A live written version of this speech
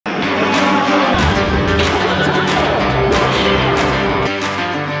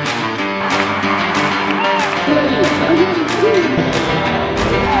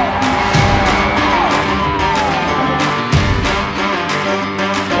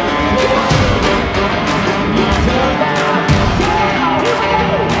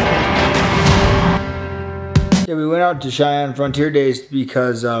Yeah, we went out to Cheyenne Frontier Days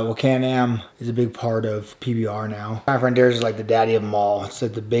because, well, Can-Am is a big part of PBR now. Cheyenne Frontier is like the daddy of them all. It's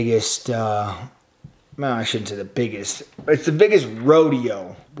like the biggest, well, I shouldn't say the biggest. It's the biggest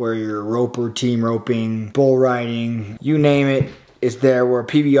rodeo where you're roper, team roping, bull riding, you name it. It's there, where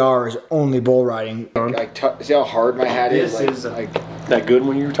PBR is only bull riding. See how hard my hat is? This is like that good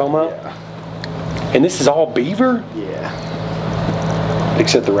one you were talking about? Yeah. And this is all beaver? Yeah.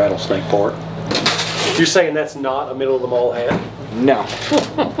 Except the rattlesnake part. You're saying that's not a middle of the mall hat? No.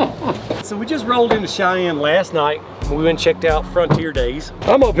 So we just rolled into Cheyenne last night. We went and checked out Frontier Days.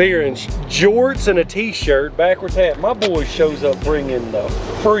 I'm up here in jorts and a t-shirt, backwards hat. My boy shows up bringing the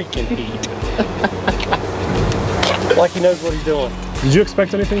freaking heat. Like he knows what he's doing. Did you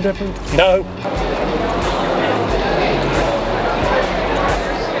expect anything different? No.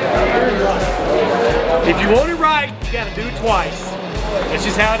 If you want it right, you gotta do it twice. That's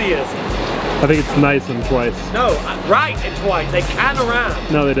just how it is. I think it's nice and twice. No, right and twice. They kind of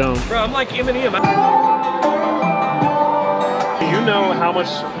rhyme. No, they don't. Bro, I'm like Eminem. You know how much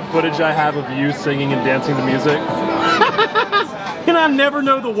footage I have of you singing and dancing to music? And I never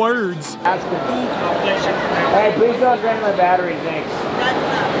know the words. That's good. Hey, please don't drain my battery, thanks.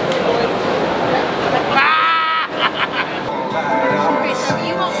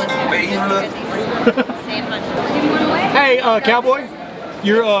 Hey, Cowboy,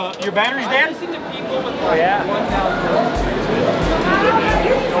 your battery's dead? Oh yeah.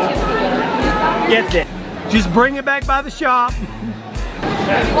 Yeah, it's dead. Just bring it back by the shop. If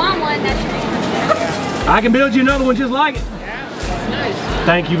you want one, that's I can build you another one just like it. nice.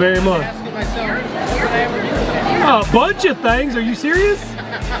 Thank you very much. A bunch of things. Are you serious?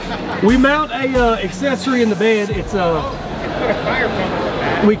 We mount a accessory in the bed. It's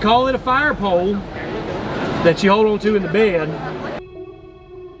we call it a fire pole that you hold on to in the bed.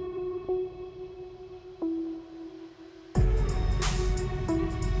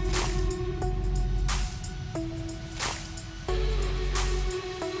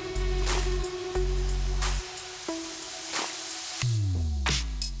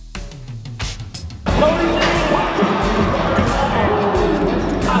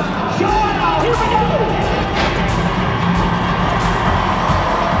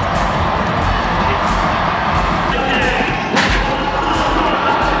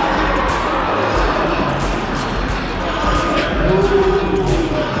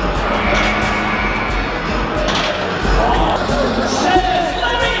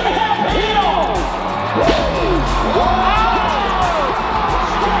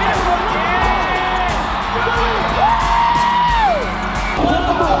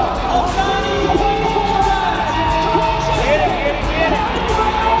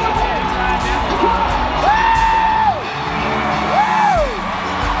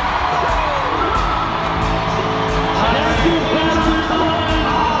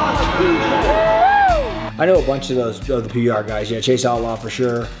 I know a bunch of those of the PBR guys. Yeah, Chase Outlaw for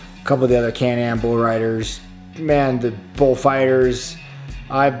sure. A couple of the other Can-Am bull riders. Man, the bullfighters.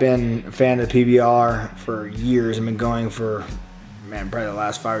 I've been a fan of the PBR for years. I've been going for, man, probably the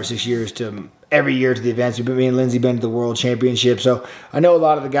last 5 or 6 years to every year to the events. Me and Lindsay been to the World Championship, so I know a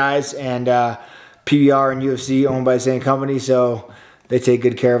lot of the guys. And PBR and UFC owned by the same company, so they take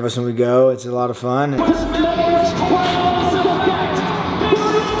good care of us when we go. It's a lot of fun.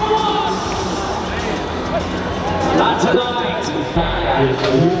 Not tonight.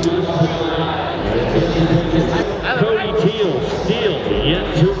 Cody Teal still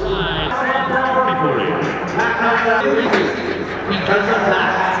yet to ride.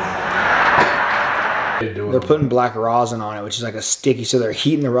 They're putting black rosin on it, which is like a sticky, so they're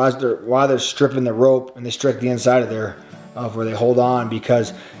heating the rosin while they're stripping the rope, and they strike the inside of there where they hold on,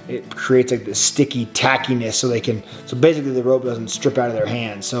 because it creates like this sticky tackiness, so they can, so basically the rope doesn't strip out of their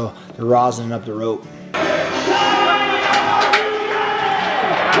hands, so they're rosining up the rope.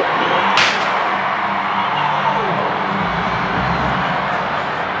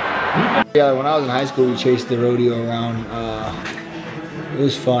 Yeah, when I was in high school, we chased the rodeo around. It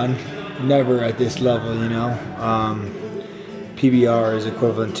was fun. Never at this level, you know. PBR is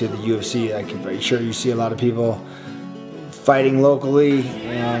equivalent to the UFC. I'm sure you see a lot of people fighting locally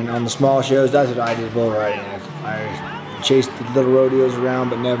and on the small shows. That's what I did, bull riding. I chased the little rodeos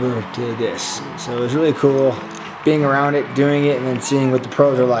around, but never to this. So it was really cool being around it, doing it, and then seeing what the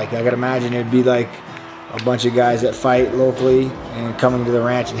pros are like. I could imagine it'd be like a bunch of guys that fight locally and coming to the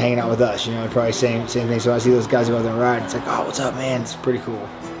ranch and hanging out with us. You know, probably same thing. So I see those guys go out there and ride. It's like, oh, what's up, man? It's pretty cool.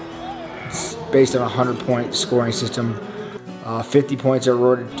 It's based on a 100-point scoring system. 50 points are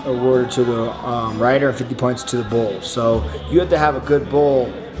awarded to the rider and 50 points to the bull. So you have to have a good bull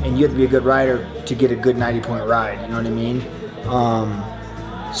and you have to be a good rider to get a good 90-point ride. You know what I mean?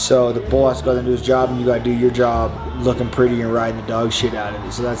 So the bull has to go there and do his job, and you got to do your job looking pretty and riding the dog shit out of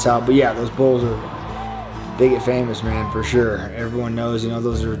it. So that's how. But yeah, those bulls they get famous, man, for sure. Everyone knows, you know,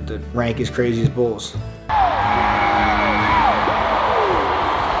 those are the rankest, craziest bulls.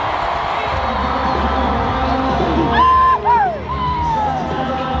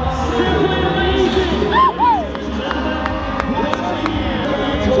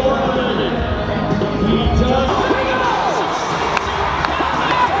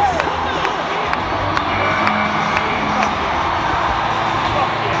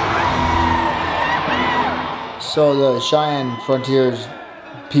 So the Cheyenne Frontiers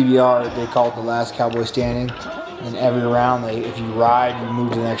PBR, they call it the last cowboy standing. And every round, if you ride, you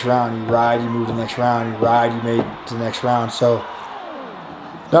move to the next round. You ride, you move to the next round. You ride, you make to the next round. So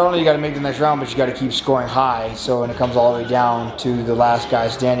not only you got to make the next round, but you got to keep scoring high. So when it comes all the way down to the last guy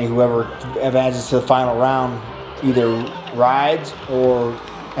standing, whoever advances to the final round either rides or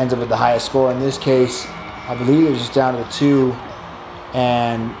ends up with the highest score. In this case, I believe it was just down to the 2.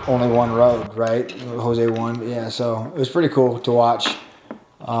 And only one rode, right? Jose won, yeah. So it was pretty cool to watch.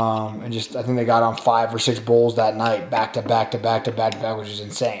 And just, I think they got on 5 or 6 bulls that night, back to back to back to back to back, which is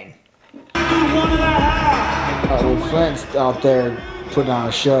insane. Well, Flint's out there putting on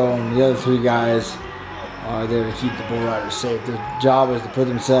a show, and the other 3 guys are there to keep the bull riders safe. Their job is to put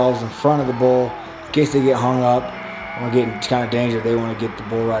themselves in front of the bull in case they get hung up or get in kind of danger. They want to get the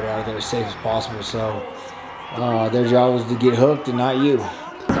bull rider out of there as safe as possible. So. Their job was to get hooked and not you. It's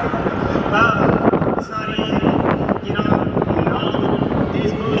not easy, you know,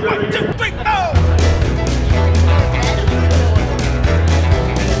 these moves are really... 1, 2, 3, go!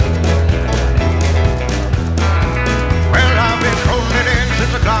 Well, I've been rolling in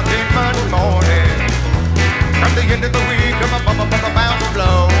since the clock came Monday morning. From the end of the week, I'm about to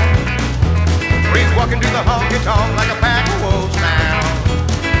blow. Breeze walking to the honky-tonk like a pack of wolves now.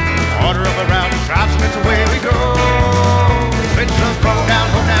 Order up around the shops and it's away we go. Bitch, look, throw down,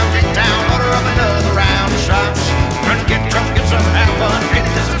 get down. Order up another round of shots. Run, get drunk, get some, have fun. Get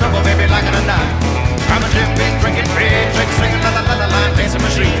into some trouble, baby, like in a night. I'm a Jim Beam, drinking big, drink, singing, la la la la la, dancing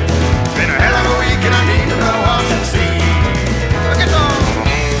machine. Been a hell of a week and I need to go off and see. Look at those.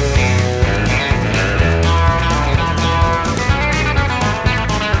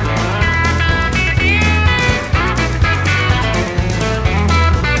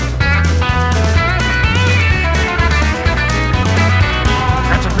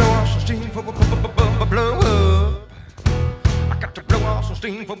 Blow up. I got to blow off some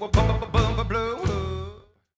steam for blow